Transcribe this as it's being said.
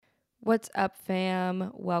What's up,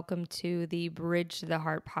 fam? Welcome to the Bridge to the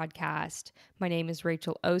Heart podcast. My name is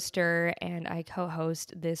Rachel Oster, and I co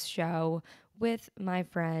host this show with my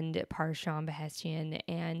friend Parsham Behestian.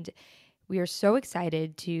 And we are so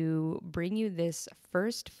excited to bring you this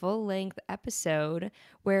first full length episode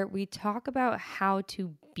where we talk about how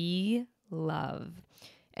to be love.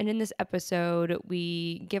 And in this episode,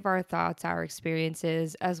 we give our thoughts, our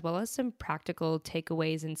experiences, as well as some practical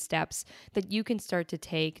takeaways and steps that you can start to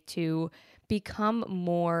take to become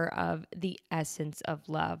more of the essence of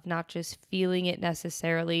love, not just feeling it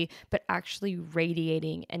necessarily, but actually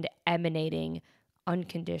radiating and emanating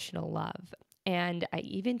unconditional love. And I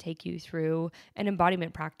even take you through an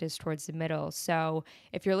embodiment practice towards the middle. So,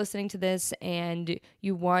 if you're listening to this and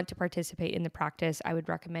you want to participate in the practice, I would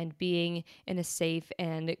recommend being in a safe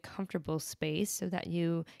and comfortable space so that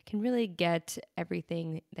you can really get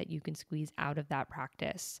everything that you can squeeze out of that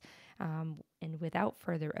practice. And without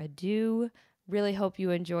further ado, really hope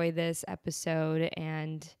you enjoy this episode.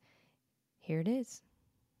 And here it is.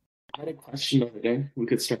 I had a question over there we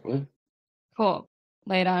could start with. Cool.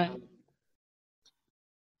 Lay it on.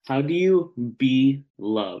 How do you be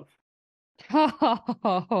love?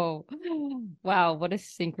 Oh, wow. What a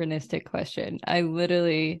synchronistic question. I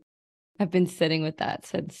literally have been sitting with that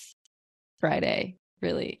since Friday,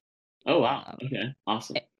 really. Oh, wow. Um, Okay.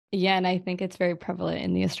 Awesome. yeah, and I think it's very prevalent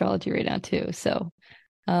in the astrology right now too. So,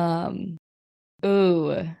 um,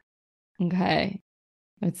 ooh, okay.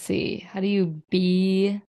 Let's see. How do you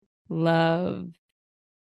be love?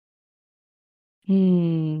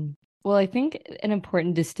 Well, I think an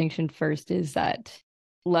important distinction first is that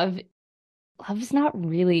love love is not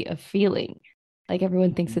really a feeling. Like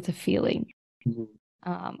everyone thinks it's a feeling. Mhm.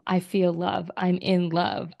 I feel love. I'm in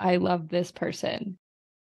love. I love this person.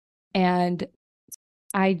 And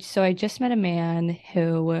I just met a man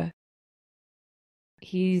who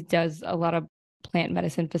he does a lot of plant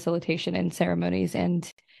medicine facilitation and ceremonies,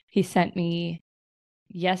 and he sent me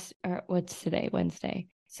what's today, Wednesday.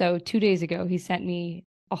 So 2 days ago, he sent me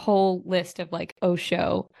a whole list of like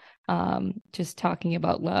Osho, just talking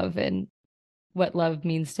about love and what love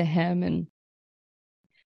means to him. And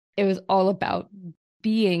it was all about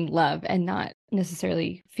being love and not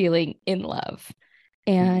necessarily feeling in love.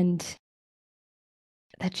 And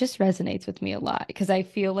that just resonates with me a lot because I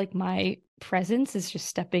feel like my presence is just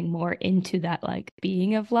stepping more into that like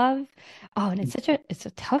being of love. Oh, and it's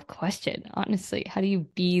a tough question, honestly. How do you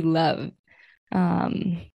be love?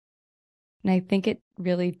 Um, and I think it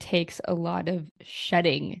really takes a lot of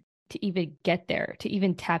shedding to even get there, to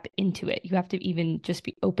even tap into it. You have to even just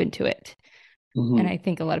be open to it. And Mhm. I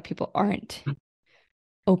think a lot of people aren't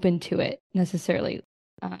open to it necessarily.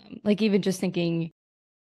 Like even just thinking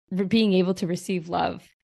being able to receive love,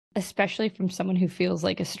 especially from someone who feels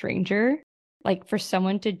like a stranger, like for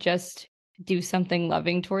someone to just do something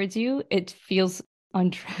loving towards you, it feels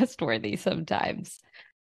untrustworthy sometimes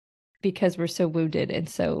because we're so wounded and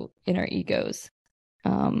so in our egos.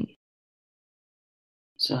 Um,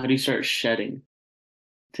 So, how do you start shedding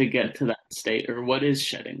to get to that state, or what is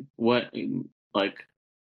shedding? Like,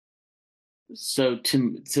 so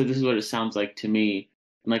this is what it sounds like to me,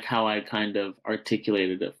 like how I kind of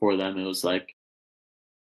articulated it for them. It was like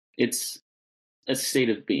it's a state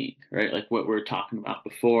of being, right? Like what we are talking about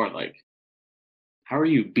before. Like, how are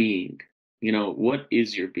you being? What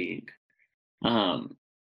is your being? Um,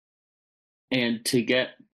 and to get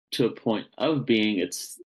to a point of being,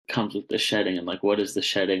 it's comes with the shedding. And like, what is the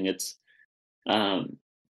shedding? It's um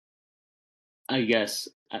I guess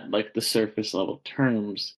at like the surface level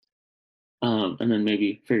terms, and then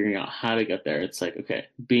maybe figuring out how to get there. It's like, okay,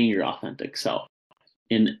 being your authentic self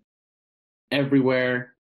in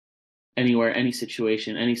everywhere, anywhere, any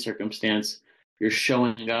situation, any circumstance. You're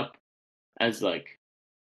showing up as like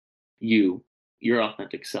you, your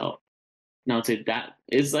authentic self. Now I'd say that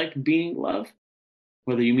is like being love.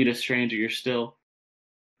 Whether you meet a stranger, you're still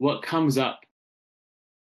what comes up,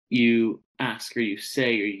 you ask or you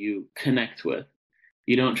say or you connect with.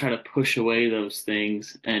 You don't try to push away those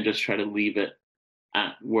things and just try to leave it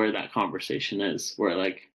at where that conversation is. Where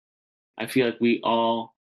like I feel like we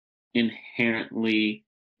all inherently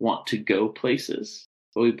want to go places,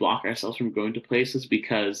 but we block ourselves from going to places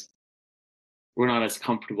because we're not as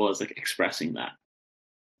comfortable as like expressing that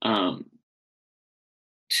um,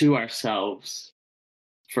 to ourselves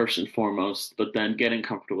first and foremost, but then getting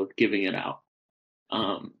comfortable with giving it out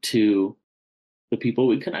to the people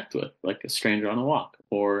we connect with, like a stranger on a walk,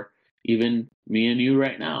 or even me and you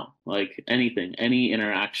right now. Like anything, any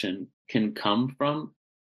interaction can come from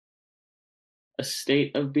a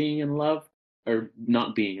state of being in love, or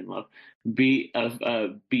not being in love, being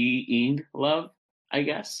love, I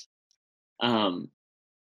guess. Um,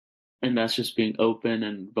 and that's just being open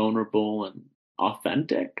and vulnerable and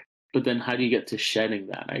authentic. But then how do you get to shedding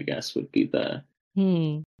that, I guess, would be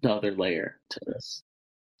Hmm. the other layer to this.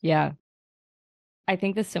 Yeah. I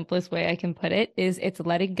think the simplest way I can put it is it's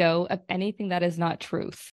letting go of anything that is not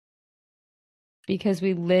truth because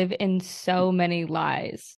we live in so many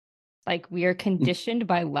lies. Like we are conditioned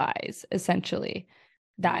by lies, essentially,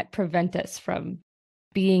 that prevent us from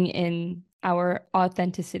being in our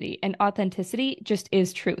authenticity. And authenticity just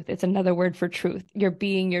is truth. It's another word for truth. You're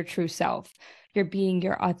being your true self. You're being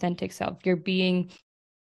your authentic self. You're being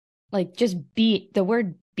like just be the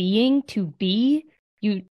word being to be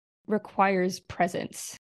you requires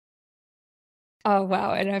presence. Oh,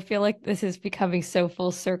 wow. And I feel like this is becoming so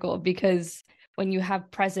full circle because when you have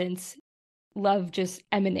presence, love just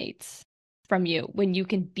emanates from you. When you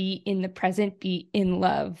can be in the present, be in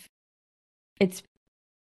love. It's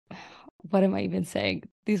what am I even saying?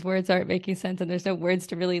 These words aren't making sense and there's no words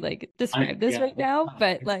to really like I describe this yeah, right now,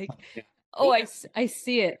 but like, yeah. oh, I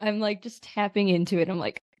see it. I'm like just tapping into it. I'm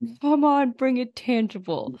like, come on, bring it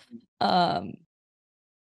tangible. Um,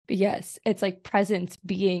 but yes, it's like presence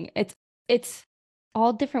being it's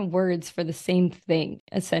all different words for the same thing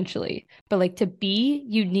essentially. But like to be,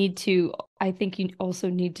 you need to I think you also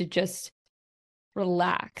need to just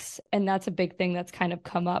relax. And that's a big thing that's kind of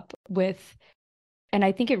come up with and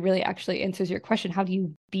I think it really actually answers your question. How do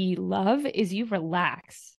you be love? Is you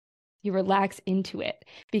relax. You relax into it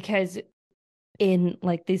because in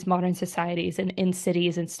like these modern societies and in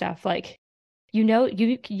cities and stuff, like you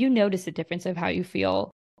notice the difference of how you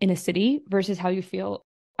feel in a city versus how you feel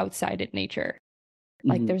outside in nature.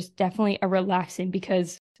 Like Mhm. there's definitely a relaxing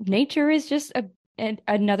because nature is just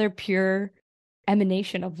another pure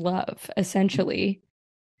emanation of love, essentially.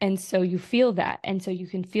 And so you feel that. And so you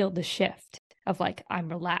can feel the shift of like, I'm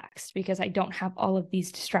relaxed because I don't have all of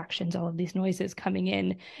these distractions, all of these noises coming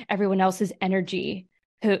in, everyone else's energy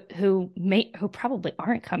who probably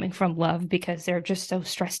aren't coming from love because they're just so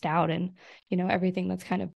stressed out and, everything that's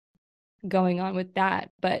kind of going on with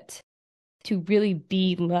that. But to really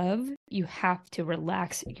be love, you have to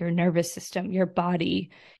relax your nervous system, your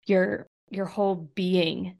body, your whole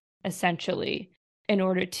being essentially in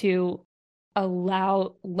order to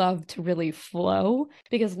allow love to really flow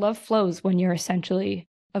because love flows when you're essentially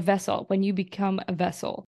a vessel, when you become a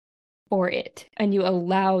vessel for it and you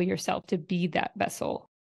allow yourself to be that vessel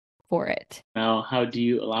for it. Now, how do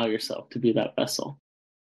you allow yourself to be that vessel?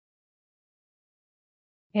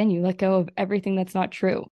 And you let go of everything that's not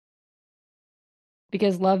true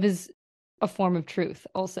because love is a form of truth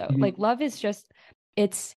also. Mhm. Like love is just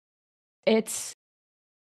it's it's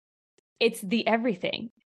it's the everything Mhm.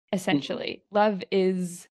 essentially. Love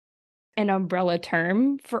is an umbrella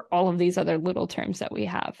term for all of these other little terms that we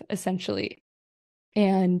have essentially.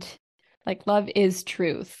 And like love is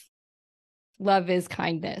truth. Love is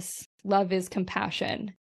kindness. Love is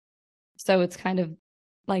compassion. So it's kind of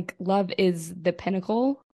like love is the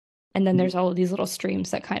pinnacle and then Mhm. there's all of these little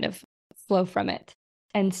streams that kind of flow from it.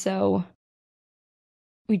 And so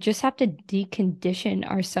we just have to decondition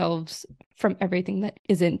ourselves from everything that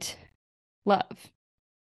isn't love.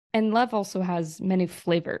 And love also has many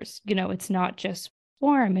flavors. It's not just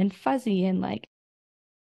warm and fuzzy and like,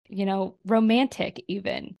 romantic,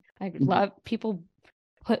 even. Like, Mhm. love, people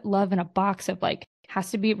put love in a box of like,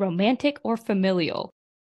 has to be romantic or familial.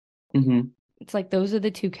 Mhm. It's like those are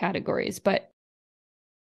the two categories, but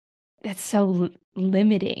that's so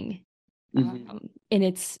limiting Mhm. in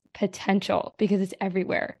its potential because it's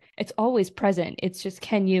everywhere. It's always present. It's just,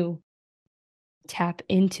 can you tap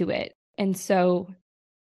into it? And so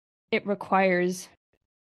it requires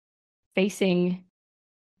facing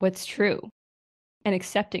what's true and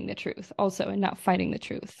accepting the truth also and not fighting the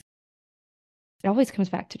truth. It always comes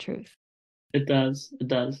back to truth. It does. It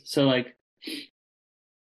does. So, like,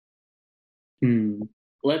 hmm,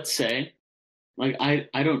 let's say, like, I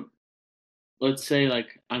don't. Let's say,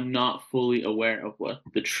 like, I'm not fully aware of what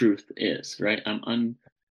the truth is, right? I'm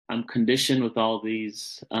conditioned with all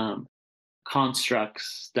these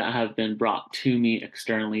constructs that have been brought to me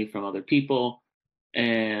externally from other people,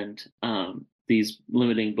 and these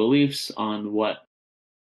limiting beliefs on what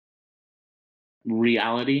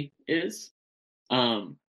reality is.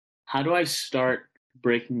 um how do I start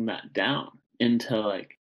breaking that down into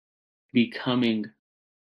like becoming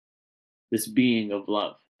this being of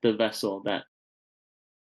love, the vessel that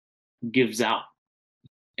gives out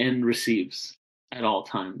and receives at all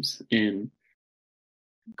times in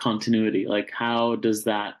continuity? Like how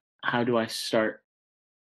do I start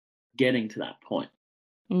getting to that point?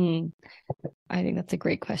 Mm, I think that's a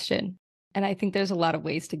great question. And I think there's a lot of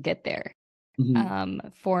ways to get there. Hmm.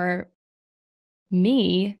 For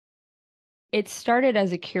me, it started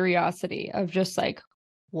as a curiosity of just like,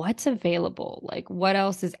 what's available? Like, what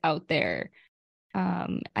else is out there?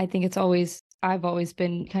 I think I've always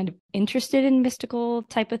been kind of interested in mystical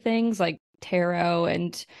type of things like tarot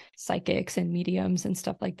and psychics and mediums and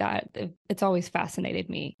stuff like that. It's always fascinated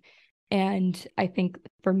me. And I think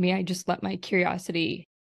for me, I just let my curiosity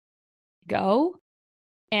go.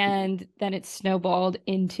 And then it snowballed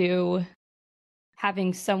into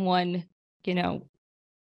having someone, you know,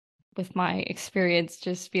 with my experience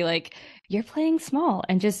just be like, you're playing small.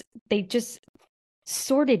 And they just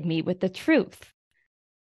sorted me with the truth.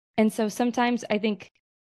 And so sometimes I think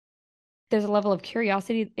there's a level of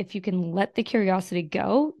curiosity. If you can let the curiosity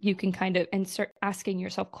go, you can kind of and start asking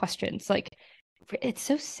yourself questions. Like, it's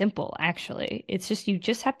so simple, actually. It's just you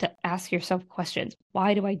just have to ask yourself questions.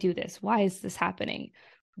 Why do I do this? Why is this happening?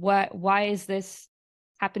 Why is this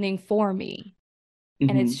happening for me?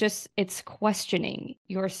 And Mm-hmm. it's questioning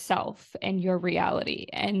yourself and your reality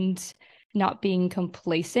and not being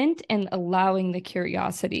complacent and allowing the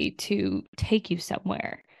curiosity to take you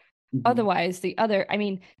somewhere. Mm-hmm. Otherwise, I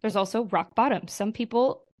mean, there's also rock bottom. Some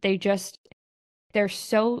people, they're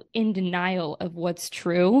so in denial of what's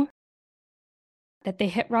true that they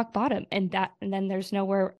hit rock bottom and then there's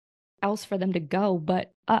nowhere else for them to go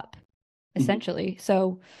but up, Mm-hmm. essentially.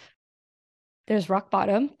 So there's rock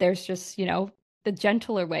bottom. There's just, the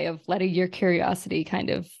gentler way of letting your curiosity kind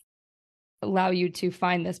of allow you to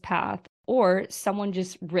find this path, or someone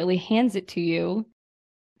just really hands it to you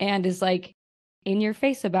and is like in your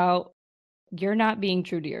face about you're not being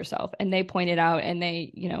true to yourself. And they point it out and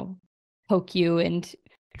they, poke you and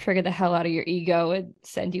trigger the hell out of your ego and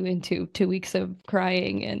send you into 2 weeks of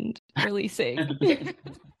crying and releasing.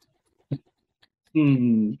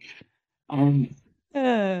 Hmm. Um,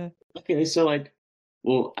 uh, okay, so like,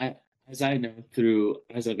 well, as I know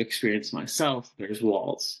as I've experienced myself, there's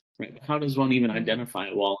walls, right? How does one even mm, identify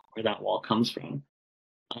a wall, where that wall comes from?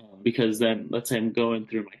 Because then, let's say I'm going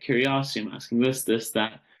through my curiosity, I'm asking this,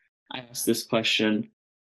 that. I ask this question,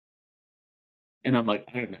 and I'm like,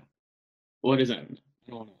 I don't know, what is it? I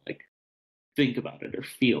don't want to like think about it or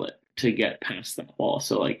feel it to get past that wall.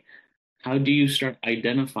 So like, how do you start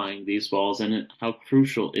identifying these walls, and how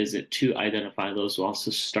crucial is it to identify those walls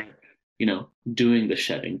to start, doing the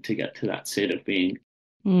shedding to get to that state of being?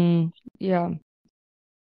 yeah.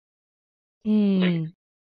 Like, Mm.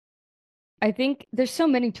 I think there's so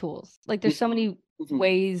many tools. Like there's so mhm, many mhm,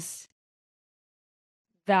 ways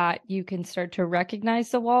that you can start to recognize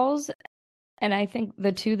the walls. And I think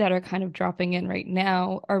the two that are kind of dropping in right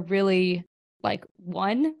now are really like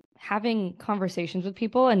one, having conversations with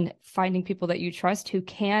people and finding people that you trust who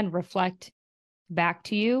can reflect back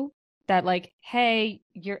to you that like, hey,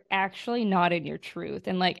 you're actually not in your truth.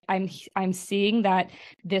 And like I'm seeing that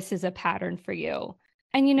this is a pattern for you.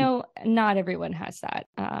 And not everyone has that,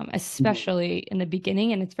 mhm, especially in the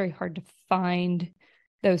beginning, and it's very hard to find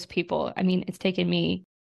those people. I mean, it's taken me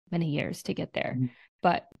many years to get there, mhm,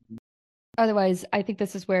 but otherwise, I think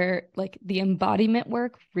this is where like the embodiment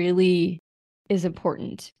work really is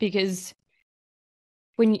important because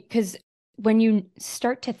because when you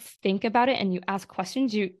start to think about it and you ask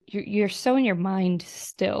questions, you're so in your mind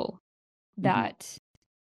still mhm, that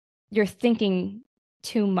you're thinking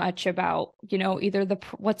too much about, either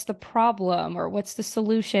what's the problem or what's the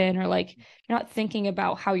solution, or like you're not thinking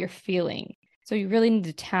about how you're feeling. So you really need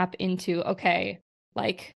to tap into, okay,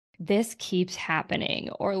 like this keeps happening,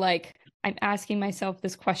 or like I'm asking myself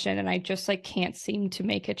this question and I just like can't seem to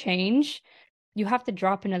make a change. You have to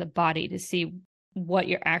drop into the body to see what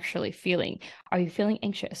you're actually feeling. Are you feeling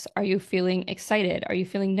anxious? Are you feeling excited? Are you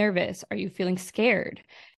feeling nervous? Are you feeling scared?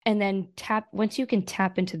 And then once you can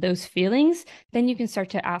tap into those feelings, then you can start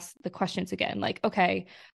to ask the questions again. Like, okay,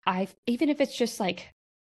 even if it's just like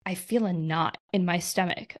I feel a knot in my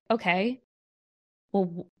stomach. Okay,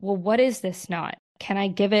 well, what is this knot? Can I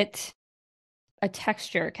give it a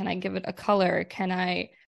texture? Can I give it a color?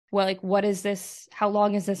 Like, what is this? How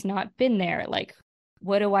long has this knot been there? Like,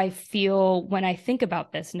 what do I feel when I think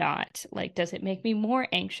about this knot? Like, does it make me more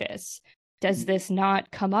anxious? Does mhm, this knot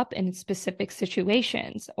come up in specific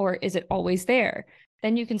situations, or is it always there?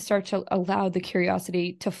 Then you can start to allow the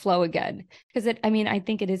curiosity to flow again. Because I mean, I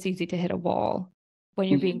think it is easy to hit a wall when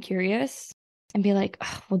you're being mhm. curious and be like,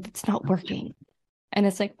 oh, well, it's not working. And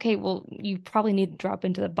it's like, okay, well, you probably need to drop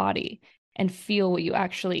into the body and feel what you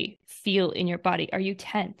actually feel in your body. Are you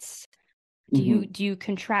tense? Do you Mhm. do you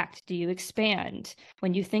contract? Do you expand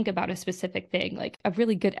when you think about a specific thing? Like a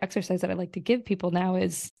really good exercise that I like to give people now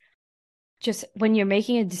is just when you're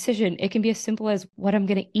making a decision, it can be as simple as what I'm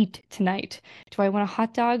going to eat tonight. Do I want a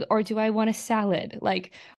hot dog or do I want a salad?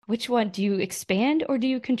 Like, which one do you expand or do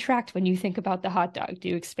you contract when you think about the hot dog? Do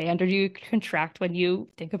you expand or do you contract when you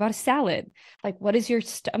think about a salad? Like, what does your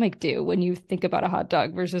stomach do when you think about a hot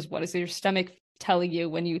dog versus what is your stomach telling you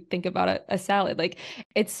when you think about a salad? Like,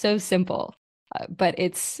 it's so simple, but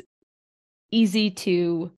it's easy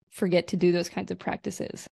to forget to do those kinds of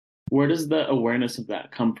practices. Where does the awareness of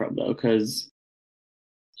that come from though? Because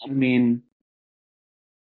I mean,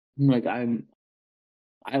 like I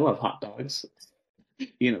love hot dogs,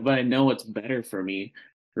 but I know what's better for me,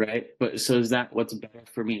 right? But so is that what's better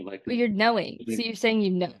for me? Like, But you're knowing. I So mean, you're saying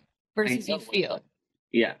you know I versus you know what feel.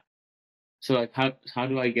 yeah. So like how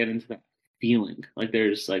do I get into that feeling? Like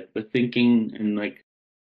there's like the thinking and like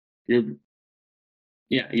your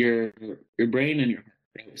yeah, your brain and your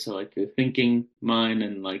heart, right? So like your thinking mind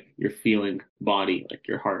and like your feeling body, like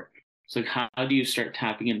your heart. So like how do you start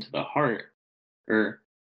tapping into the heart or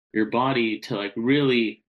your body to like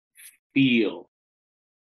really feel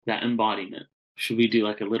that embodiment? Should we do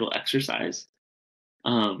like a little exercise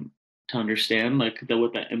um to understand like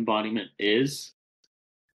what that embodiment is?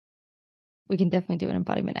 We can definitely do an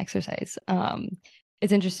embodiment exercise.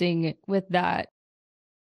 It's interesting with that.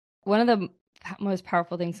 One of the most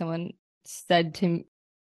powerful things someone said to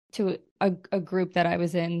a group that I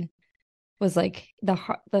was in was like the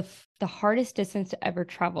hardest distance to ever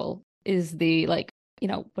travel is the like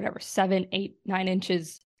whatever 7, 8, 9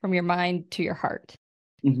 inches from your mind to your heart.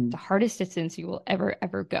 Hmm. The hardest distance you will ever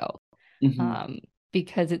go, Hmm. um,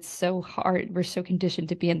 because it's so hard. We're so conditioned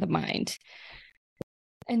to be in the mind.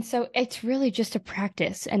 And so it's really just a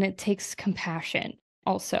practice, and it takes compassion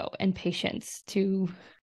also and patience to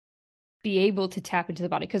be able to tap into the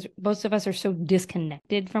body because most of us are so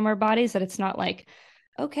disconnected from our bodies that it's not like,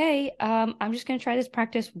 okay, I'm just going to try this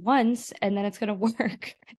practice once and then it's going to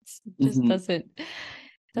work. It just Hmm. Yeah.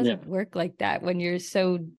 doesn't work like that when you're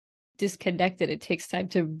so disconnected. It takes time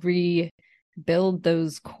to rebuild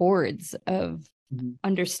those cords of Hmm.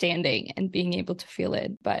 understanding and being able to feel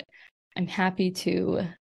it. But I'm happy to Yeah,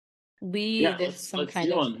 lead let's some let's kind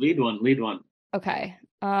do of one. Lead one. okay.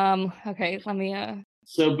 Okay, let me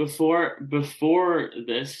So before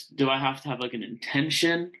this, do I have to have like an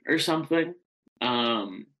intention or something?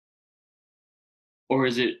 Um, or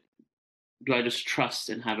is it do I just trust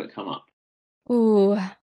and have it come up? ooh,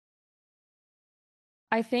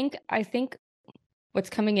 I think what's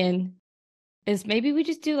coming in is maybe we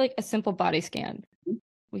just do like a simple body scan.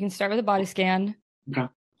 We can start with a body scan, Okay.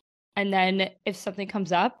 and then if something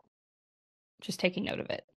comes up, just taking note of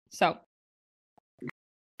it. So,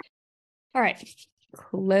 all right,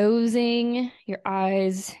 closing your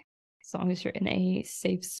eyes as long as you're in a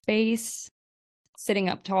safe space, sitting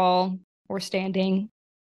up tall or standing,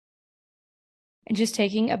 and just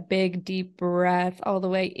taking a big deep breath all the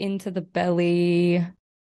way into the belly,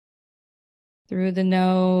 through the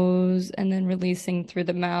nose, and then releasing through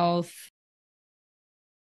the mouth.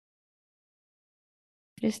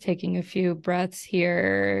 Just taking a few breaths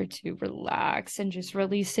here to relax and just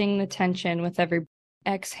releasing the tension with every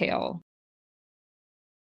exhale.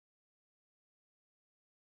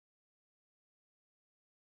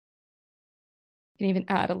 You can even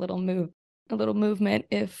add a little movement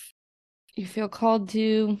if you feel called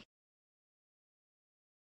to.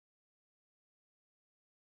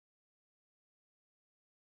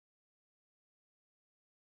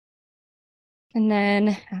 And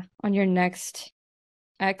then on your next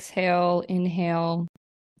exhale, inhale,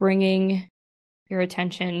 bringing your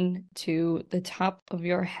attention to the top of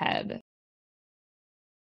your head.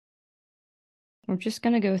 We're just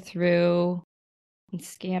going to go through and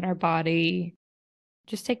scan our body.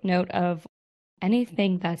 Just take note of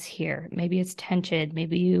anything that's here. Maybe it's tension.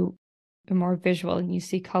 Maybe you are more visual and you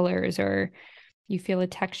see colors, or you feel a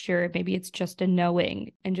texture. Maybe it's just a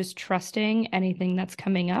knowing and just trusting anything that's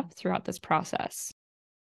coming up throughout this process.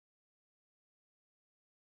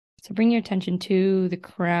 So bring your attention to the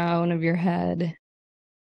crown of your head.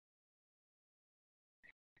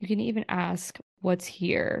 You can even ask what's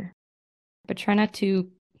here, but try not to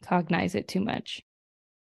cognize it too much.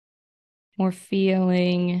 More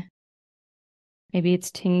feeling. Maybe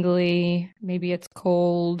it's tingly. Maybe it's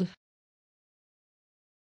cold.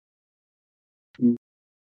 Mm.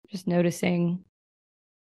 Just noticing,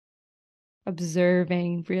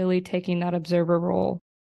 observing, really taking that observer role.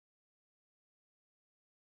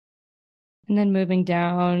 And then moving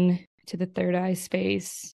down to the third eye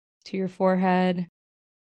space, to your forehead.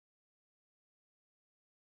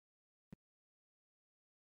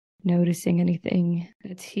 Noticing anything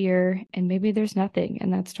that's here, and maybe there's nothing,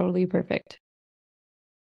 and that's totally perfect.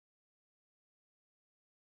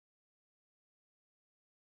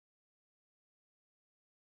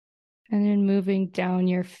 And then moving down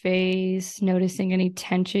your face, noticing any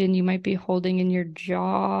tension you might be holding in your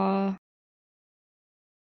jaw.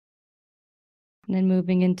 And then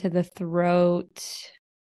moving into the throat.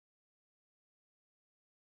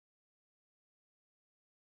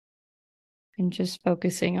 And just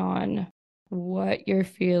focusing on what you're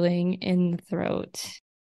feeling in the throat.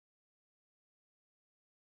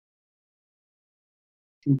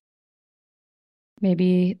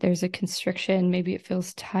 Maybe there's a constriction, maybe it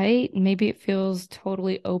feels tight, maybe it feels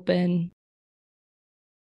totally open.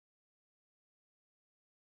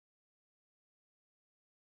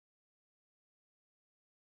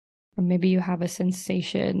 Or maybe you have a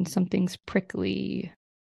sensation, something's prickly,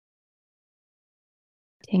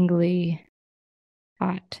 tingly,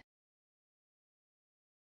 hot.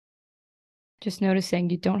 Just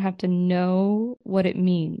noticing you don't have to know what it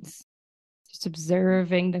means, just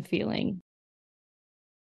observing the feeling.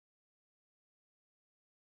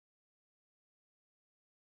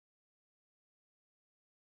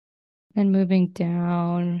 And moving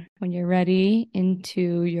down when you're ready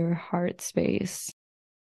into your heart space.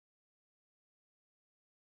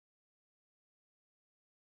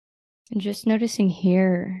 And just noticing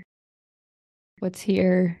here, what's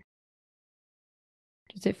here.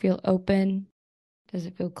 Does it feel open? Does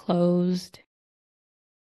it feel closed?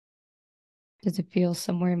 Does it feel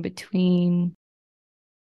somewhere in between?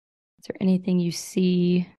 Is there anything you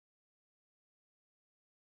see?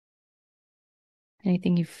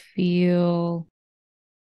 Anything you feel?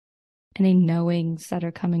 Any knowings that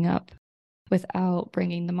are coming up without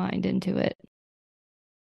bringing the mind into it?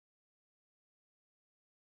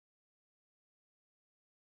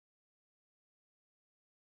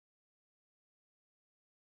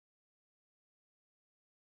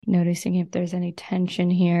 Noticing if there's any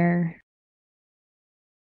tension here,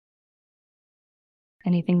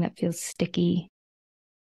 anything that feels sticky.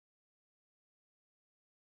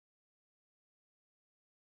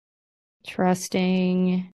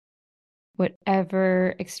 Trusting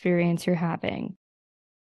whatever experience you're having.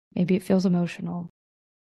 Maybe it feels emotional.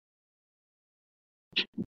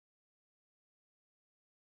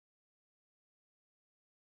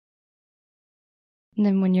 And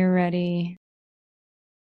then when you're ready,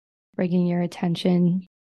 bringing your attention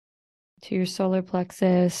to your solar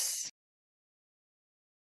plexus,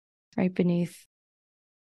 right beneath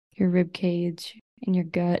your rib cage and your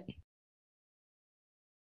gut.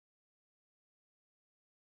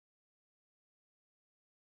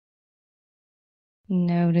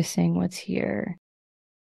 Noticing what's here.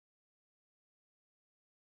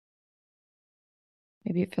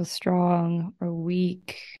 Maybe it feels strong or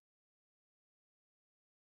weak.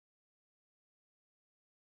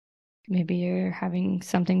 Maybe you're having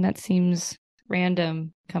something that seems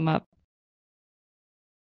random come up.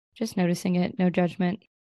 Just noticing it, no judgment.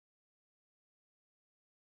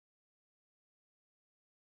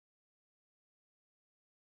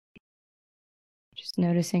 Just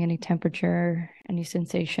noticing any temperature, any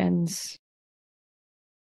sensations,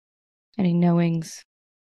 any knowings.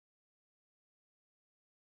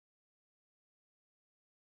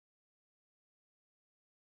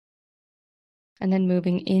 And then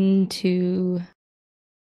moving into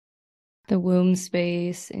the womb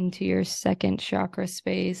space, into your second chakra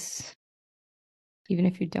space. Even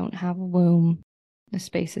if you don't have a womb, the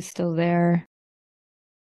space is still there.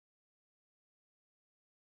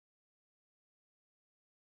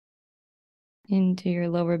 Into your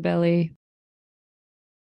lower belly.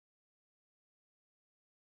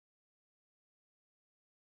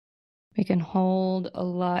 We can hold a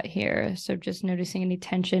lot here. So just noticing any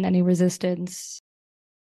tension, any resistance.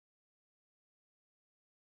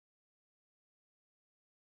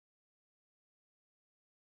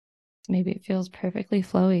 Maybe it feels perfectly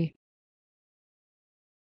flowy.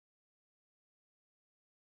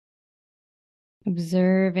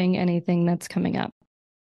 Observing anything that's coming up.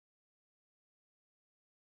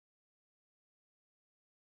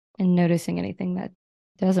 And noticing anything that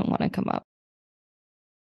doesn't want to come up.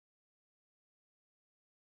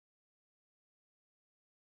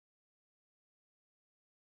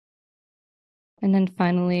 And then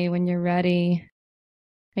finally, when you're ready,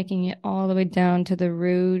 making it all the way down to the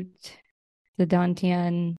root, the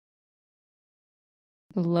dantian,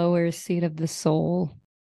 the lower seat of the soul.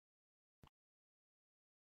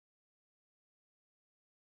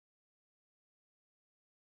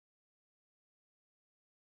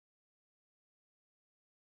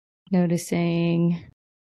 Noticing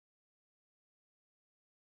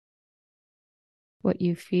what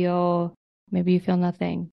you feel. Maybe you feel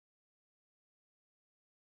nothing.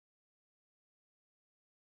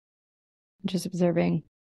 Just observing.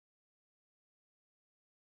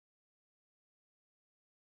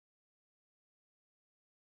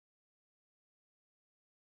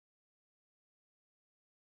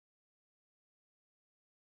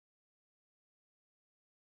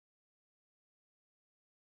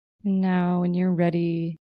 Now, when you're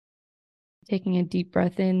ready, taking a deep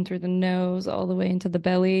breath in through the nose all the way into the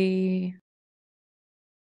belly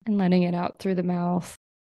and letting it out through the mouth.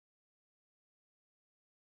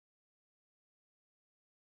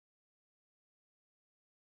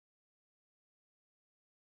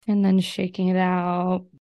 And then shaking it out,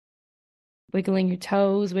 wiggling your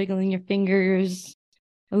toes, wiggling your fingers,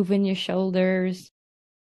 moving your shoulders,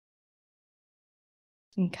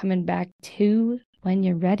 and coming back to when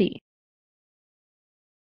you're ready.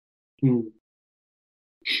 Hmm.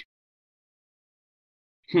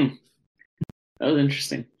 Hmm. That was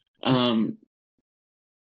interesting.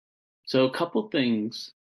 So a couple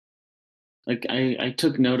things, like I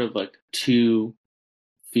took note of like two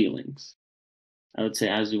feelings, I would say,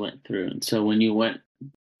 as we went through. And so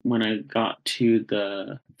when I got to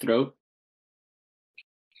the throat,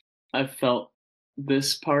 I felt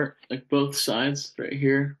this part, like both sides right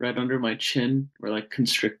here, right under my chin, were like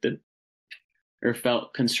constricted or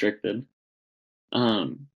felt constricted.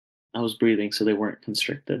 Um, I was breathing, so they weren't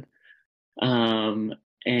constricted. Um,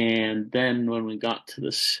 and then when we got to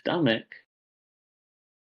the stomach,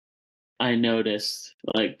 I noticed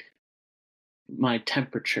like my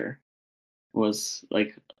temperature was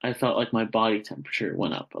like, I felt like my body temperature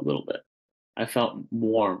went up a little bit. I felt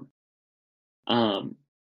warm. Um,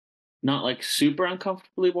 Not like super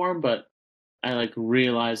uncomfortably warm, but I like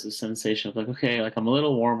realized the sensation of like, okay, like I'm a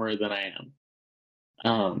little warmer than I am.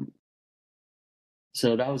 Um,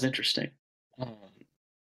 so that was interesting. Um,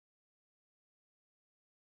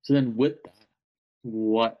 so then with that,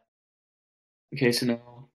 what? Okay, so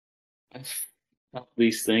now I've felt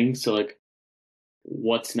these things. So like,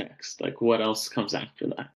 what's next? Like, what else comes after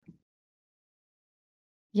that?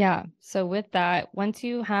 Yeah. So, with that, once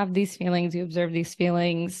you have these feelings, you observe these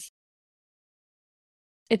feelings,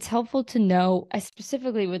 it's helpful to know, I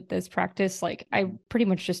specifically with this practice, like I pretty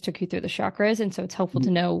much just took you through the chakras. And so it's helpful to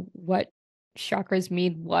Mhm. know what chakras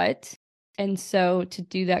mean what. And so to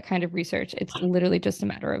do that kind of research, it's literally just a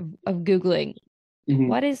matter of Googling, Mhm.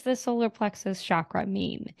 what does the solar plexus chakra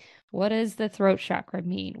mean? What does the throat chakra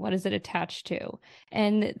mean? What is it attached to?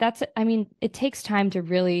 And that's, I mean, it takes time to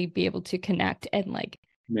really be able to connect and like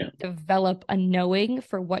Yeah. develop a knowing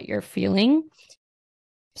for what you're feeling.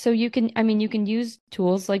 So you can, I mean, you can use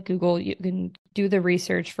tools like Google. You can do the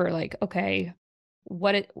research for like, okay,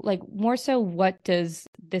 what it like more so what does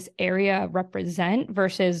this area represent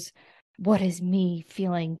versus what is me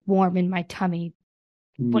feeling warm in my tummy?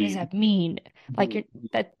 What does Mean. that mean? Like Mhm. you're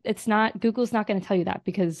that it's not Google's not going to tell you that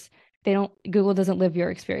because Google doesn't live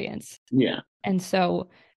your experience. Yeah. And so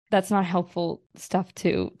that's not helpful stuff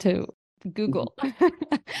to Mhm. Google.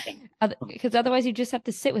 Yeah. Because otherwise you just have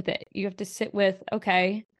to sit with it. You have to sit with,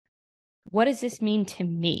 okay, what does this mean to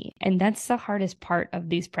me? And that's the hardest part of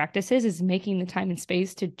these practices is making the time and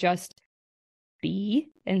space to just be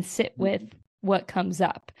and sit with what comes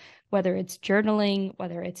up, whether it's journaling,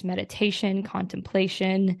 whether it's meditation,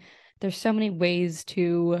 contemplation. There's so many ways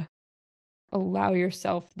to allow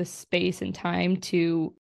yourself the space and time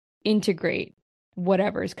to integrate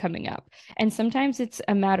whatever is coming up. And sometimes it's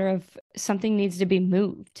a matter of something needs to be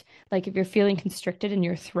moved. Like if you're feeling constricted in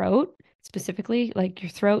your throat, specifically, like your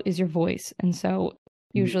throat is your voice. And so Mhm.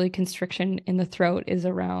 usually constriction in the throat is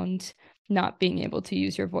around not being able to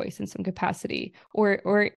use your voice in some capacity.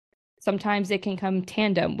 Or sometimes it can come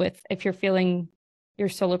tandem with if you're feeling your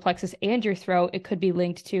solar plexus and your throat, it could be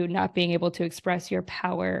linked to not being able to express your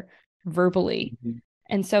power verbally. Mhm.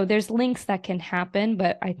 And so there's links that can happen,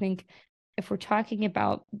 but I think if we're talking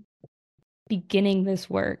about beginning this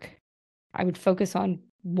work, I would focus on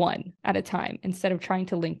one at a time instead of trying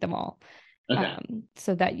to link them all, Okay.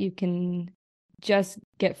 so that you can just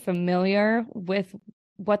get familiar with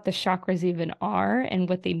what the chakras even are and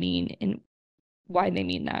what they mean and why they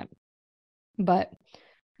mean that. But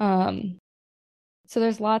um, so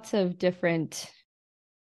there's lots of different,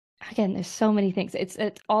 again, there's so many things. It's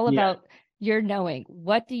all Yeah. about your knowing.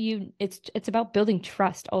 What do you it's about building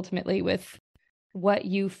trust ultimately with what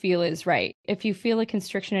you feel is right. If you feel a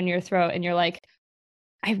constriction in your throat and you're like,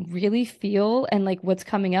 I really feel and like what's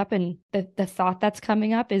coming up and the thought that's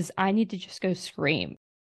coming up is I need to just go scream.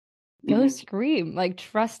 Go Mhm. scream. Like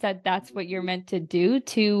trust that that's what you're meant to do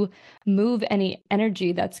to move any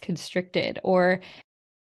energy that's constricted or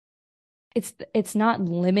it's not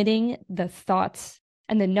limiting the thoughts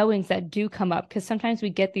and the knowings that do come up because sometimes we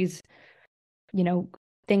get these, you know,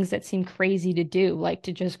 things that seem crazy to do, like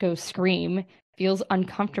to just go scream feels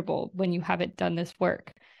uncomfortable when you haven't done this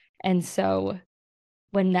work. And so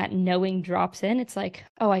when that knowing drops in, it's like,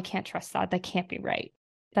 oh, I can't trust that. That can't be right.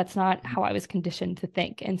 That's not how I was conditioned to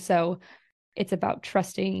think. And so it's about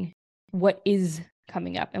trusting what is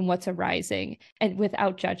coming up and what's arising, and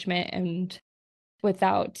without judgment and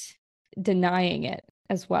without denying it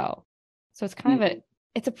as well. So it's kind of Mhm.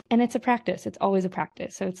 it's a practice. It's always a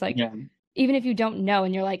practice. So it's like, Yeah. even if you don't know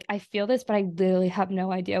and you're like, I feel this, but I literally have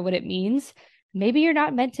no idea what it means. Maybe you're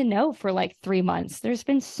not meant to know for like 3 months. There's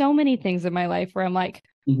been so many things in my life where I'm like,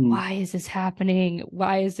 Mhm. why is this happening?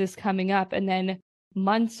 Why is this coming up? And then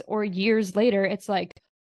months or years later, it's like,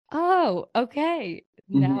 oh, okay.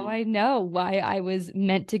 Now Mhm. I know why I was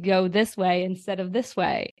meant to go this way instead of this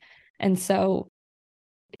way. And so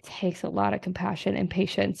it takes a lot of compassion and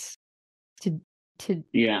patience to to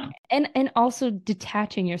Yeah. and also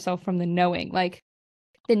detaching yourself from the knowing, like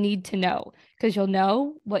the need to know, because you'll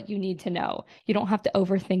know what you need to know. You don't have to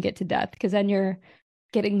overthink it to death, because then you're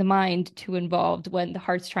getting the mind too involved when the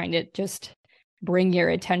heart's trying to just bring your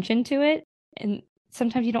attention to it. And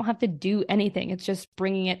sometimes you don't have to do anything. It's just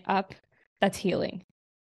bringing it up. That's healing.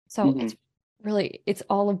 So Mhm. it's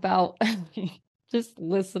all about just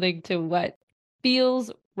listening to what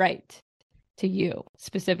feels right to you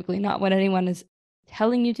specifically, not what anyone is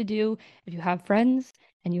telling you to do. If you have friends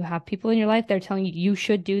and you have people in your life that are telling you you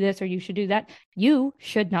should do this or you should do that, you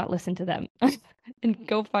should not listen to them and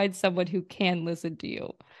go find someone who can listen to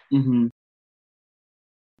you. Mhm.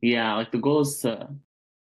 Yeah, like the goal is to,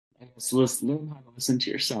 I guess, learn how to listen to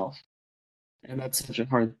yourself, and that's such a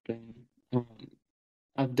hard thing. Um,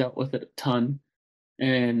 I've dealt with it a ton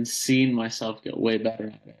and seen myself get way better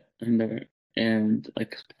at it, and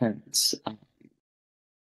like parents,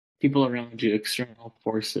 people around you, external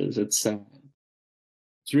forces. It's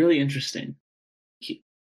really interesting. He-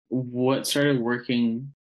 What started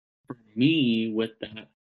working for me with that,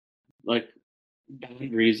 like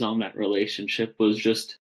boundaries on that relationship, was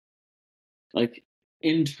just like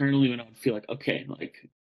internally when I would feel like, okay, like,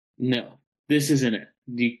 no, this isn't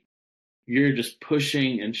it. You're just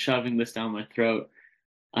pushing and shoving this down my throat.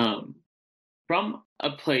 Um, from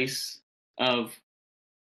a place of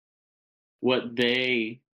what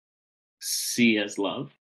they see as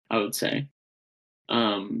love, I would say.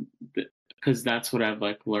 Um, because that's what I've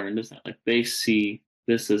like learned, is that like they see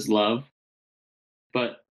this as love,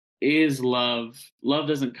 but is love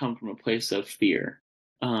doesn't come from a place of fear.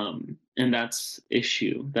 And that's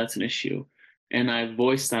an issue. And I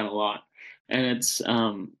voice that a lot. And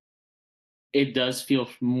it does feel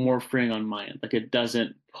more freeing on my end. Like it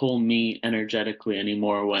doesn't pull me energetically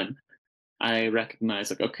anymore when I recognize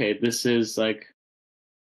like, okay, this isn't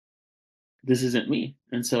me.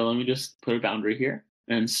 And so let me just put a boundary here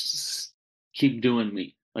and keep doing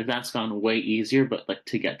me. Like that's gone way easier, but like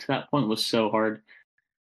to get to that point was so hard.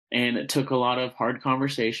 And it took a lot of hard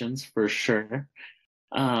conversations for sure.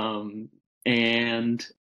 Um, and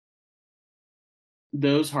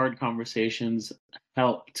those hard conversations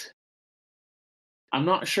helped. I'm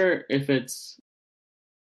not sure if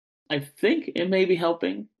I think it may be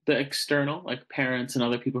helping the external, like parents and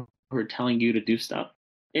other people who are telling you to do stuff.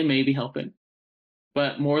 It may be helping.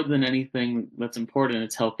 But more than anything that's important,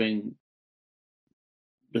 it's helping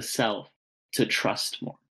the self to trust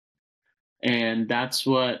more. And that's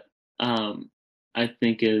what I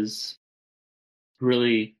think is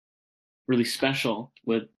really, really special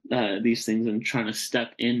with these things, and trying to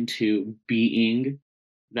step into being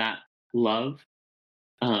that love.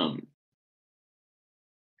 Um,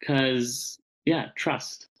 Because, yeah,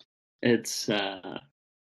 trust. It's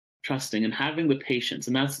trusting and having the patience.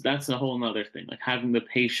 And that's a whole nother thing. Like having the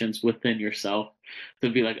patience within yourself to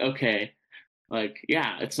be like, okay, like,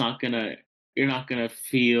 yeah, you're not gonna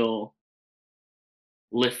feel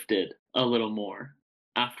lifted a little more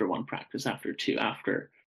after one practice, after two, after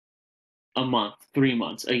a month, 3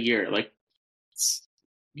 months, a year. Like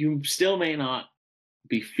you still may not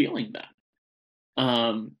be feeling that.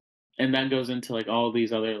 Um, and that goes into like all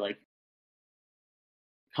these other like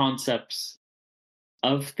concepts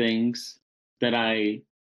of things that I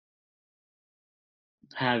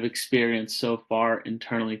have experienced so far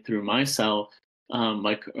internally through myself.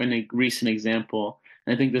 Like in a recent example,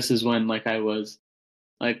 I think this is when like I was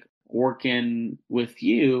like working with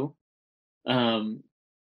you, um,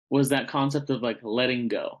 was that concept of like letting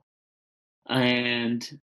go.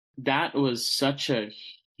 And that was such a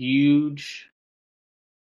huge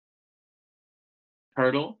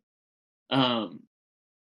hurdle, um,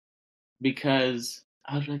 because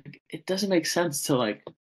I was like, it doesn't make sense to like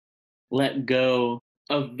let go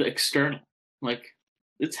of the external. Like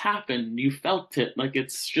it's happened, you felt it. Like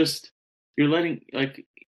it's just you're letting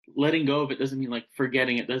go of it doesn't mean like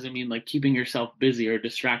forgetting it, doesn't mean like keeping yourself busy or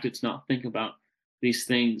distracted to not think about these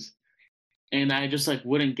things. And I just like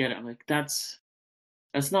wouldn't get it. I'm like, that's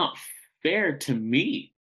not fair to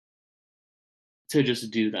me to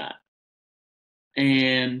just do that.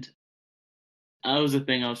 And that was a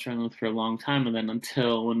thing I was struggling with for a long time. And then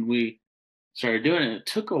until when we started doing it, it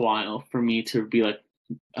took a while for me to be like,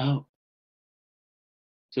 oh,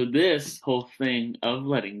 so this whole thing of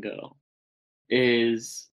letting go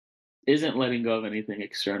is isn't letting go of anything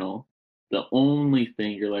external. The only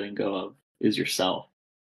thing you're letting go of is yourself.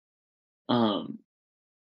 Um,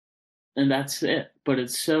 and that's it. But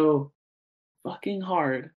it's so fucking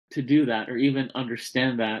hard to do that or even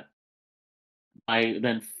understand that by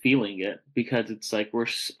then feeling it because it's like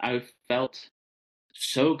I've felt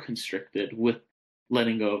so constricted with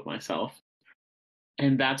letting go of myself,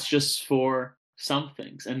 and that's just for some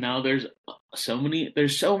things. And now there's so many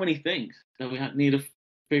things that need to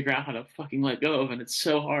figure out how to fucking let go of, and it's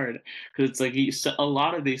so hard because it's like a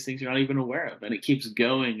lot of these things you're not even aware of, and it keeps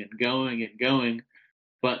going and going and going.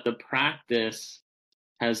 But the practice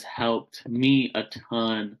has helped me a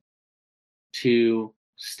ton to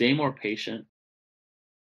stay more patient,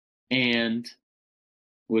 and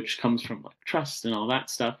which comes from like trust and all that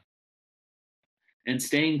stuff. And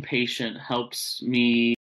staying patient helps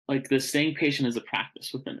me, like, the staying patient is a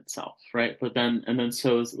practice within itself, right? But then and then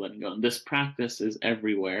so is letting go. And this practice is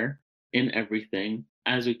everywhere in everything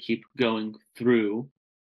as we keep going through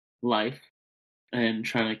life and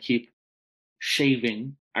trying to keep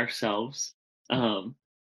shaving ourselves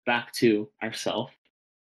back to ourself.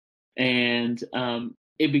 And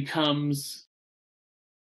it becomes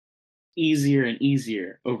easier and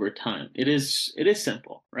easier over time. It is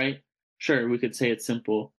simple, right? Sure, we could say it's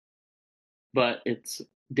simple, but it's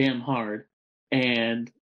damn hard.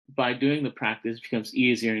 And by doing the practice, it becomes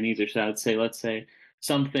easier and easier. So I would say, let's say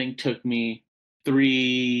something took me 3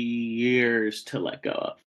 years to let go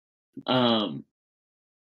of. Um,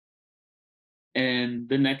 and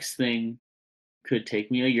the next thing could take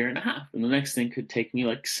me a year and a half. And the next thing could take me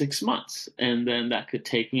like 6 months. And then that could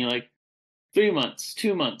take me like 3 months,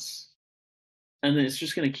 2 months. And then it's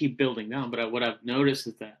just going to keep building down. But what I've noticed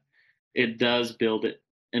is that it does build it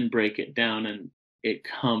and break it down, and it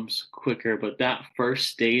comes quicker. But that first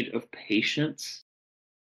stage of patience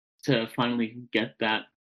to finally get that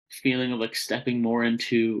feeling of like stepping more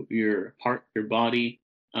into your heart, your body,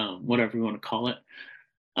 whatever you want to call it,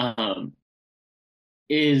 um,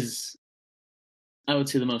 is, I would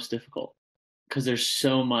say, the most difficult because there's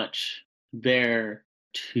so much there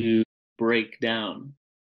to break down,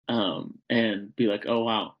 and be like, oh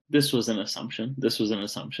wow, this was an assumption. This was an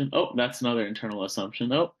assumption. Oh, that's another internal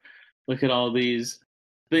assumption. Oh, look at all these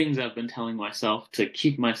things I've been telling myself to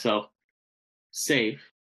keep myself safe.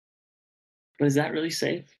 But is that really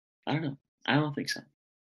safe? I don't know. I don't think so.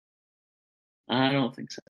 I don't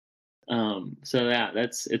think so. So yeah,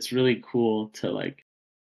 it's really cool to like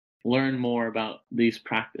learn more about these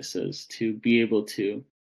practices to be able to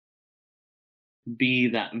be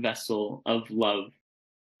that vessel of love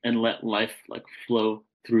and let life like flow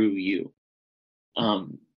through you.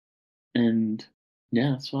 Um, and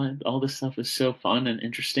yeah, that's why all this stuff is so fun and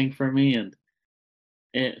interesting for me, and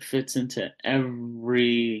it fits into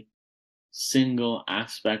every single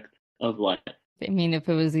aspect of life. I mean, if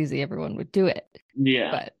it was easy, everyone would do it. Yeah,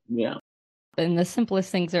 But yeah. and the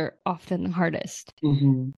simplest things are often the hardest.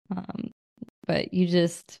 Hmm. Um, but you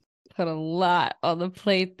just put a lot on the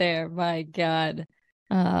plate there. My God.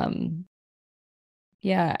 Um,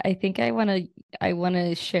 yeah, I think I want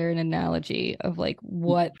to share an analogy of like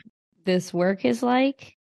what this work is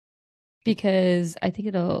like because I think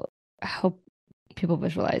it'll help people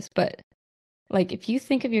visualize. But like if you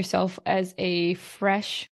think of yourself as a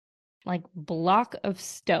fresh like block of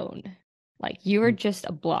stone, like you are just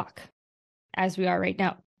a block as we are right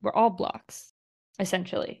now. We're all blocks,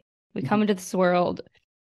 essentially. We come into this world,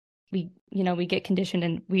 we get conditioned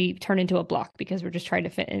and we turn into a block because we're just trying to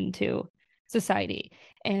fit into society.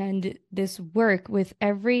 And this work with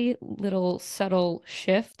every little subtle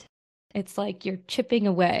shift, it's like you're chipping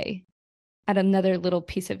away at another little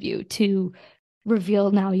piece of you to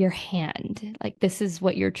reveal now your hand. Like this is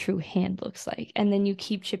what your true hand looks like. And then you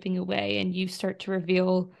keep chipping away and you start to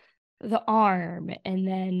reveal the arm and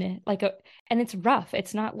then and it's rough.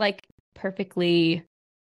 It's not like perfectly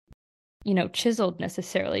chiseled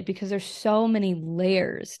necessarily because there's so many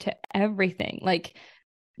layers to everything. Like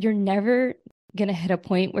you're never going to hit a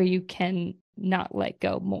point where you can not let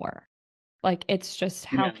go more. Like it's just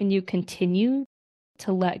how Yeah. can you continue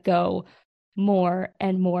to let go more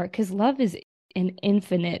and more because love is an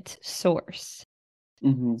infinite source.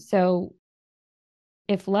 Hmm. So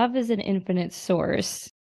if love is an infinite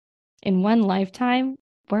source in one lifetime,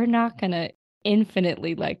 we're not going to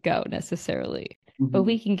infinitely let go necessarily, but Hmm.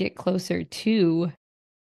 we can get closer to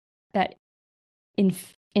that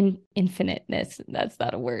infiniteness. That's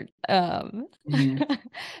not a word. Mhm.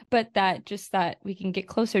 But that we can get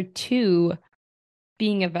closer to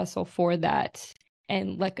being a vessel for that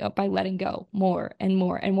and let go by letting go more and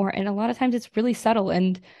more and more. And a lot of times it's really subtle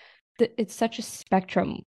and it's such a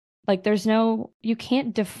spectrum. Like you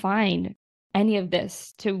can't define any of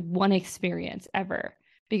this to one experience ever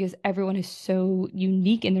because everyone is so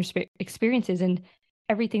unique in their experiences, and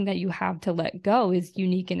everything that you have to let go is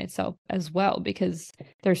unique in itself as well because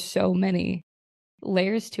there's so many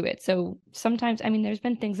layers to it. So sometimes, I mean, there's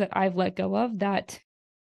been things that I've let go of that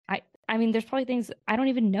I mean, there's probably things I don't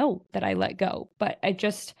even know that I let go, but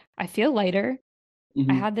I feel lighter.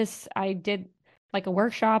 Mhm. I did like a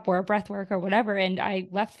workshop or a breath work or whatever, and I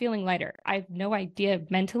left feeling lighter. I have no idea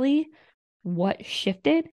mentally what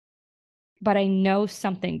shifted, but I know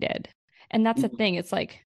something did. And that's the Mhm. thing. It's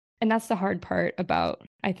like, and that's the hard part about,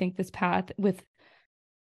 I think, this path with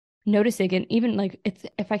noticing. And even like,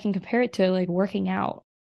 if I can compare it to like working out,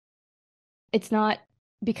 it's not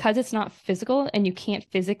because it's not physical and you can't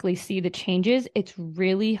physically see the changes, it's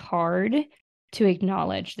really hard to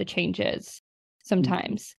acknowledge the changes Mhm.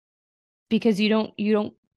 sometimes because you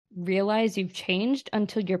don't realize you've changed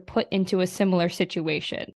until you're put into a similar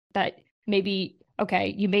situation that maybe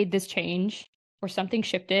okay, you made this change or something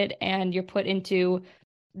shifted and you're put into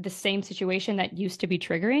the same situation that used to be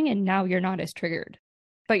triggering and now you're not as triggered.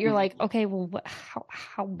 But you're like, Mhm. okay, well,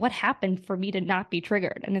 what happened for me to not be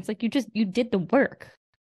triggered? And it's like you did the work.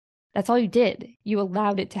 That's all you did. You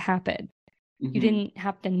allowed it to happen. You Mhm. didn't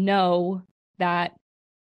have to know that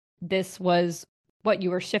this was what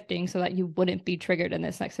you were shifting so that you wouldn't be triggered in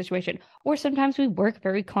this next situation. Or sometimes we work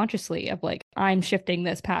very consciously of like, I'm shifting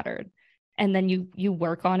this pattern. And then you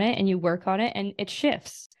work on it and you work on it and it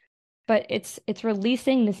shifts. But it's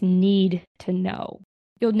releasing this need to know.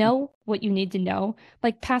 You'll know what you need to know.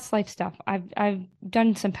 Like past life stuff. I've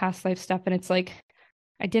done some past life stuff and it's like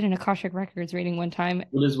I did an Akashic Records reading one time.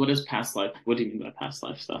 What is past life? What do you mean by past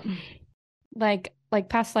life stuff? Like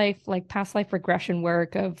past life regression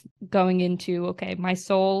work of going into okay, my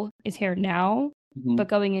soul is here now, Mhm. but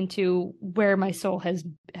going into where my soul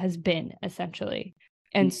has been essentially.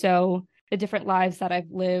 And so the different lives that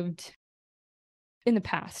I've lived in the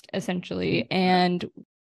past essentially, and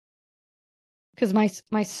because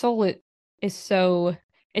my soul is so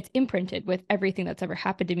it's imprinted with everything that's ever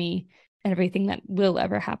happened to me and everything that will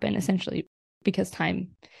ever happen essentially because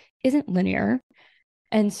time isn't linear.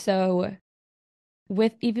 And so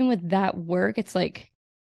with even with that work, it's like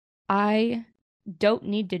I don't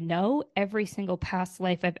need to know every single past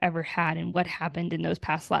life I've ever had and what happened in those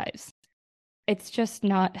past lives. It's just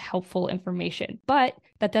not helpful information. But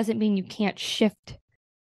that doesn't mean you can't shift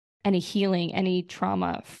any healing, any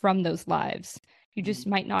trauma from those lives. You just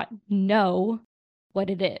might not know what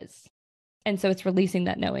it is. And so it's releasing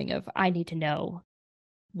that knowing of, I need to know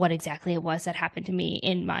what exactly it was that happened to me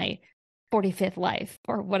in my 45th life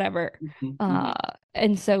or whatever. Mhm. Uh, Mhm.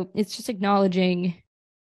 and so it's just acknowledging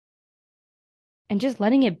and just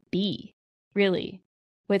letting it be, really,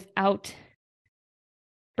 without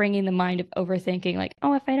bringing the mind of overthinking, like,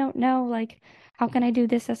 oh, if I don't know, like, how can I do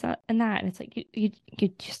this, this, and that? And it's like you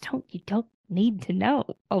just you don't need to know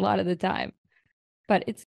a lot of the time. But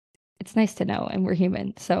it's nice to know, and we're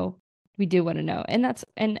human, so we do want to know. And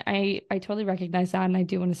I totally recognize that, and I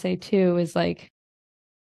do want to say too is like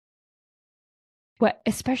what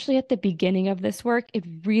especially at the beginning of this work, it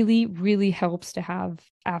really, really helps to have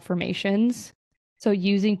affirmations. So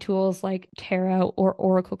using tools like tarot or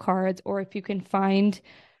oracle cards, or if you can find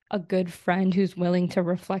a good friend who's willing to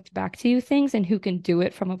reflect back to you things and who can do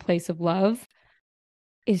it from a place of love,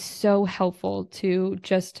 is so helpful to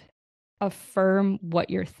just affirm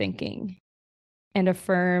what you're thinking and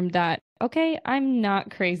affirm that, okay, I'm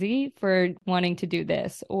not crazy for wanting to do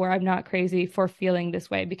this, or I'm not crazy for feeling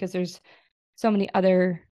this way, because there's so many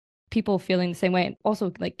other people feeling the same way. And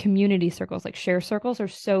also, like community circles, like share circles, are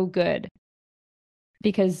so good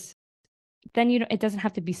because then it doesn't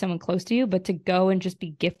have to be someone close to you, but to go and just be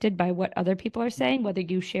gifted by what other people are saying, whether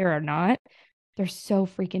you share or not, they're so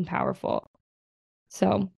freaking powerful.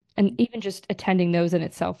 So, and even just attending those in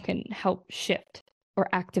itself can help shift or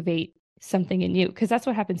activate something in you, because that's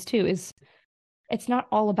what happens too is it's not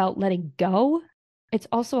all about letting go, it's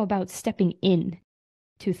also about stepping in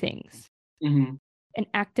to things Mhm. and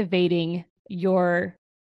activating your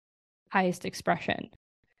highest expression.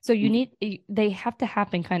 So Mhm. they have to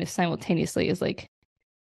happen kind of simultaneously, is like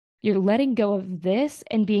you're letting go of this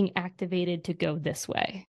and being activated to go this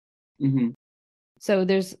way. Mhm. So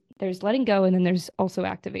there's letting go and then there's also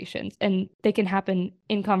activations, and they can happen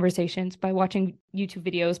in conversations, by watching YouTube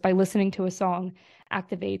videos, by listening to a song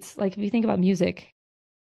activates. Like if you think about music,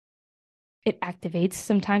 it activates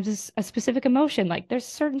sometimes a specific emotion. Like there's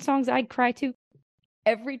certain songs I cry to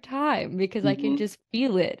every time because I can Hmm. just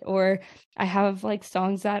feel it. Or I have like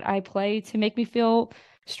songs that I play to make me feel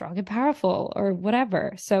strong and powerful or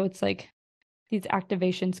whatever. So it's like these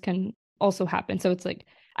activations can also happen. So it's like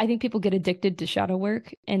I think people get addicted to shadow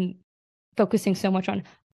work and focusing so much on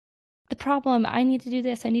the problem. I need to do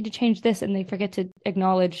this. I need to change this. And they forget to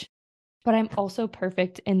acknowledge, but I'm also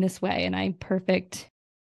perfect in this way. And I'm perfect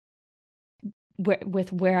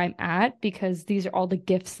with where I'm at because these are all the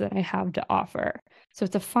gifts that I have to offer. So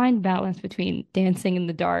it's a fine balance between dancing in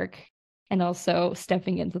the dark and also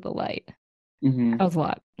stepping into the light. Hmm. That was a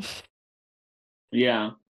lot.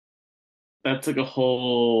 Yeah, that's like a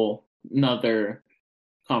whole another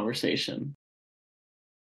conversation.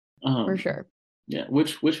 For Um, sure. yeah,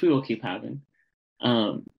 which we will keep having.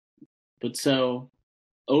 Um, but so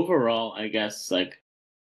overall, I guess like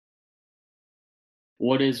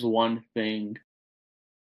what is one thing?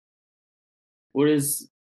 What is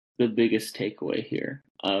the biggest takeaway here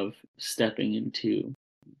of stepping into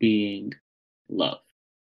being love?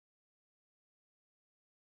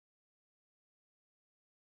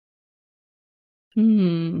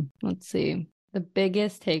 Let's see. The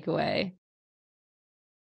biggest takeaway.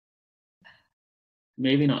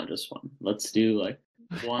 Maybe not just one. Let's do like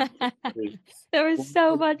one to three. There was One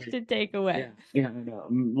so to much three. to take away. Yeah, I know.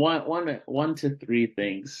 One to three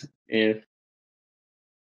things. If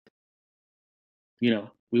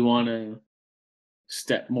we want to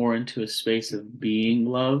step more into a space of being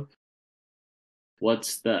love,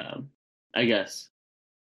 what's the, I guess,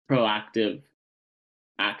 proactive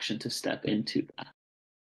action to step into that?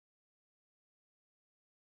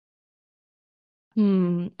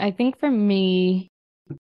 I think for me,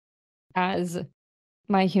 as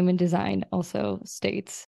my human design also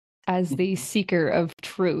states, as the seeker of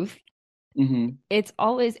truth, Mm-hmm. it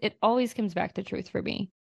always comes back to truth for me.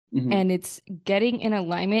 Mm-hmm. And it's getting in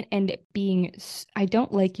alignment and being, I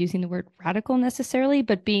don't like using the word radical necessarily,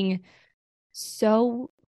 but being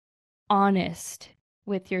so honest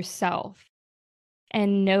with yourself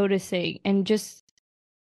and noticing and just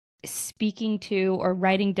speaking to or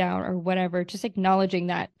writing down or whatever, just acknowledging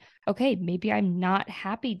that, okay, maybe I'm not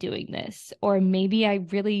happy doing this, or maybe I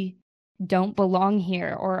really don't belong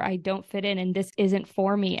here, or I don't fit in and this isn't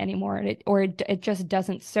for me anymore, and it just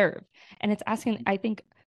doesn't serve. And it's asking, I think,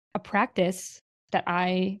 a practice that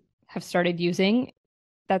I have started using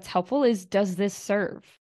that's helpful is, does this serve?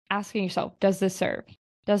 Asking yourself, does this serve?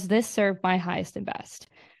 Does this serve my highest and best?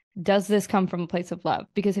 Does this come from a place of love?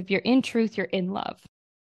 Because if you're in truth, you're in love.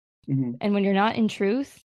 Mm-hmm. And when you're not in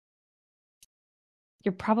truth,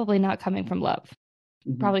 you're probably not coming from love,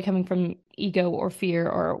 Mm-hmm. probably coming from ego or fear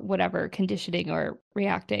or whatever, conditioning or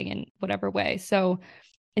reacting in whatever way. So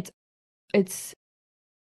it's it's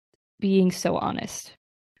being so honest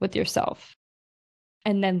with yourself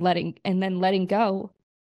and then letting go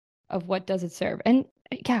of what does it serve. And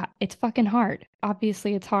yeah, it's fucking hard.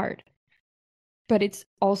 Obviously it's hard, but it's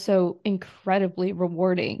also incredibly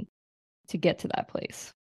rewarding to get to that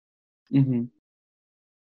place. Mm-hmm.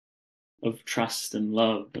 Of trust and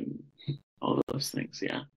love and all those things.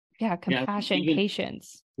 Yeah. Yeah, Yeah. compassion, Even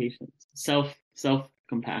patience. patience, self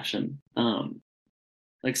compassion.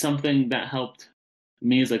 Like something that helped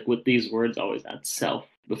me is like with these words always add self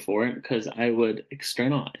before it because I would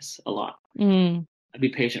externalize a lot. Mm, I'd be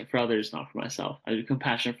patient for others, not for myself. I'd be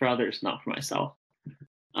compassionate for others, not for myself.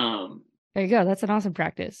 Um, there you go. That's an awesome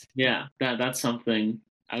practice. yeah, that's something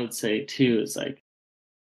I would say too. Is like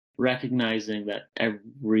recognizing that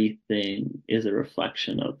everything is a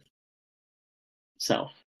reflection of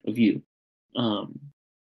self, of you, um,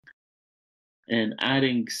 and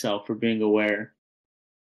adding self or being aware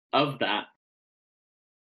of that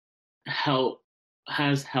help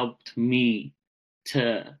has helped me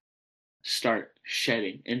to start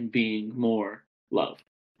shedding and being more love.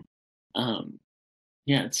 Um,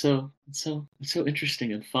 yeah, it's so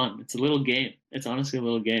interesting and fun. It's a little game. It's honestly a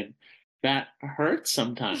little game that hurts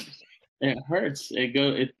sometimes. It hurts.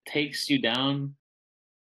 It takes you down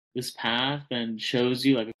this path and shows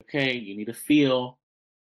you like, okay, you need to feel.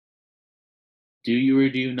 Do you or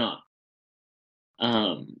do you not?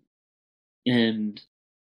 Um, and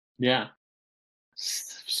yeah,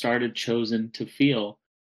 started chosen to feel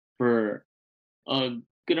for a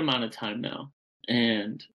good amount of time now,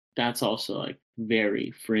 and that's also like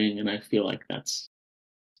very freeing. And I feel like that's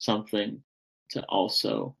something to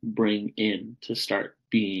also bring in to start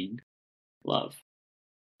being love,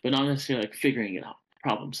 but not necessarily like figuring it out,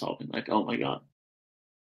 problem solving. Like, oh my god,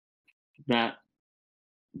 that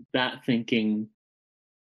that thinking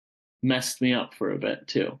messed me up for a bit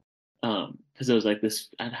too, because it was like this.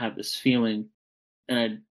 I'd have this feeling, and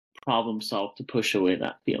I'd problem solve to push away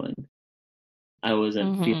that feeling. I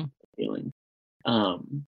wasn't feeling Hmm. the feeling.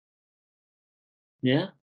 Um, yeah,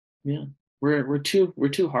 yeah. We're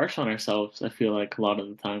too harsh on ourselves. I feel like a lot of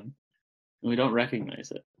the time, and we don't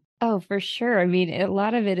recognize it. Oh, for sure. I mean, a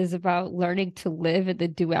lot of it is about learning to live in the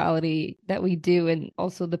duality that we do and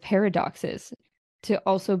also the paradoxes to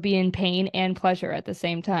also be in pain and pleasure at the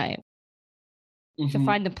same time, to Hmm.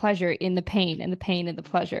 find the pleasure in the pain and the pain in the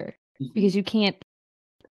pleasure, Hmm. because you can't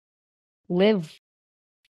live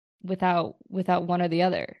without one or the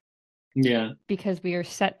other, Yeah. because we are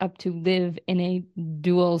set up to live in a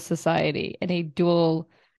dual society, in a dual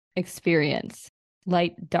experience,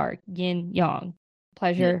 light, dark, yin, yang, Yeah.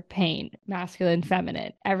 pleasure, pain, masculine,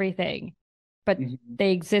 feminine, everything. But Hmm.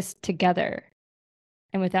 they exist together.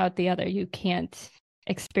 And without the other, you can't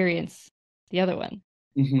experience the other one.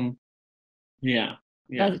 Hmm. Yeah.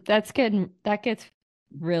 Yeah. That gets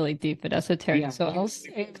really deep and esoteric. Yeah. So I'll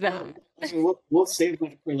save that I mean, we'll save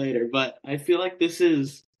that for later, but I feel like this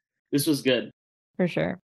was good. for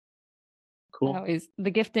sure. I Cool. always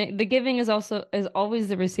the giving is always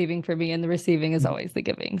the receiving for me, and the receiving is always the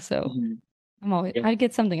giving. So Hmm. Yeah. I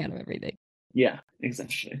get something out of everything. Yeah.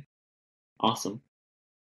 Exactly. Awesome.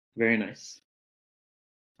 Very nice.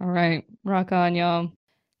 All right, rock on, y'all.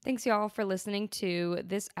 Thanks, y'all, for listening to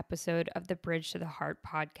this episode of the Bridge to the Heart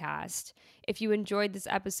podcast. If you enjoyed this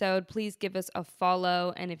episode, please give us a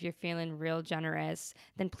follow. And if you're feeling real generous,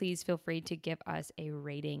 then please feel free to give us a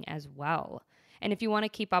rating as well. And if you want to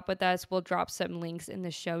keep up with us, we'll drop some links in the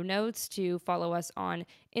show notes to follow us on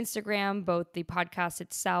Instagram, both the podcast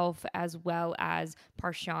itself as well as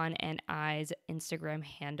Parshawn and I's Instagram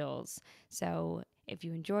handles. So if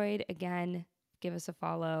you enjoyed, again, give us a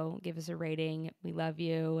follow, give us a rating. We love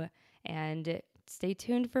you, and stay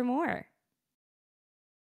tuned for more.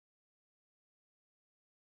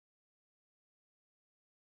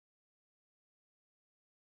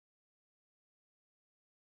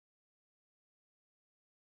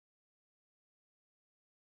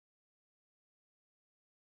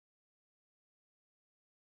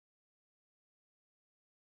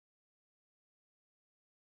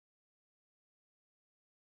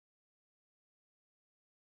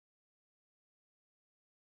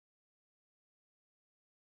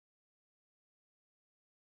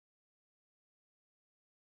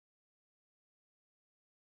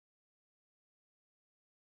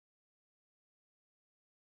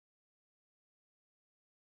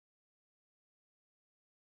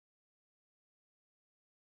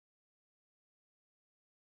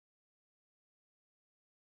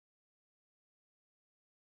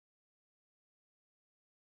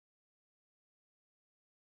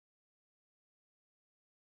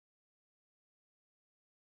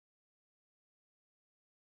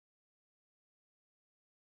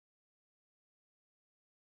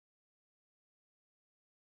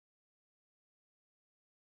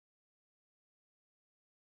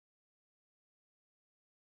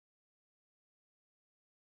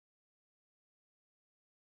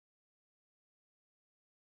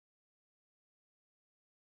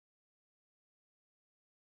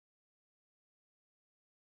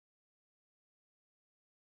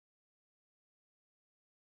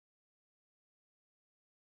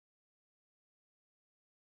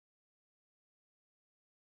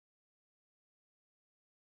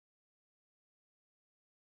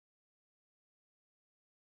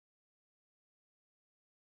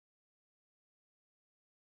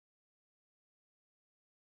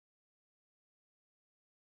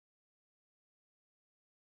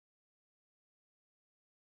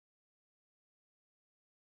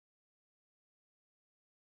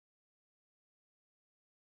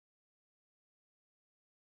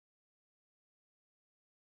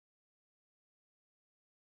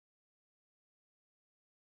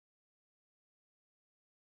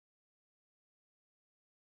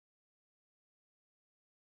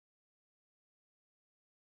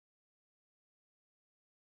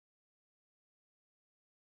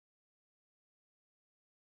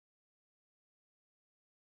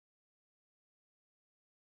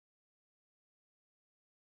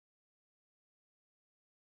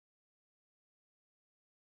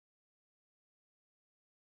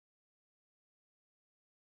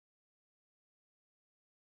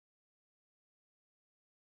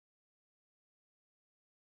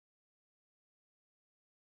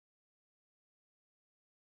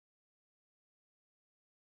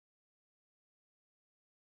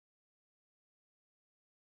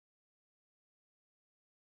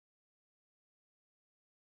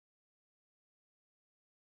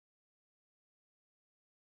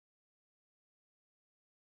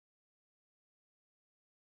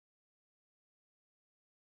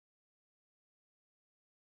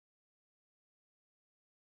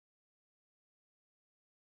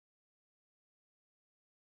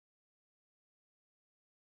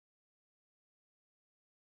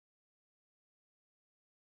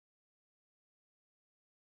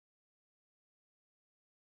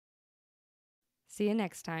 See you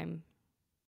next time.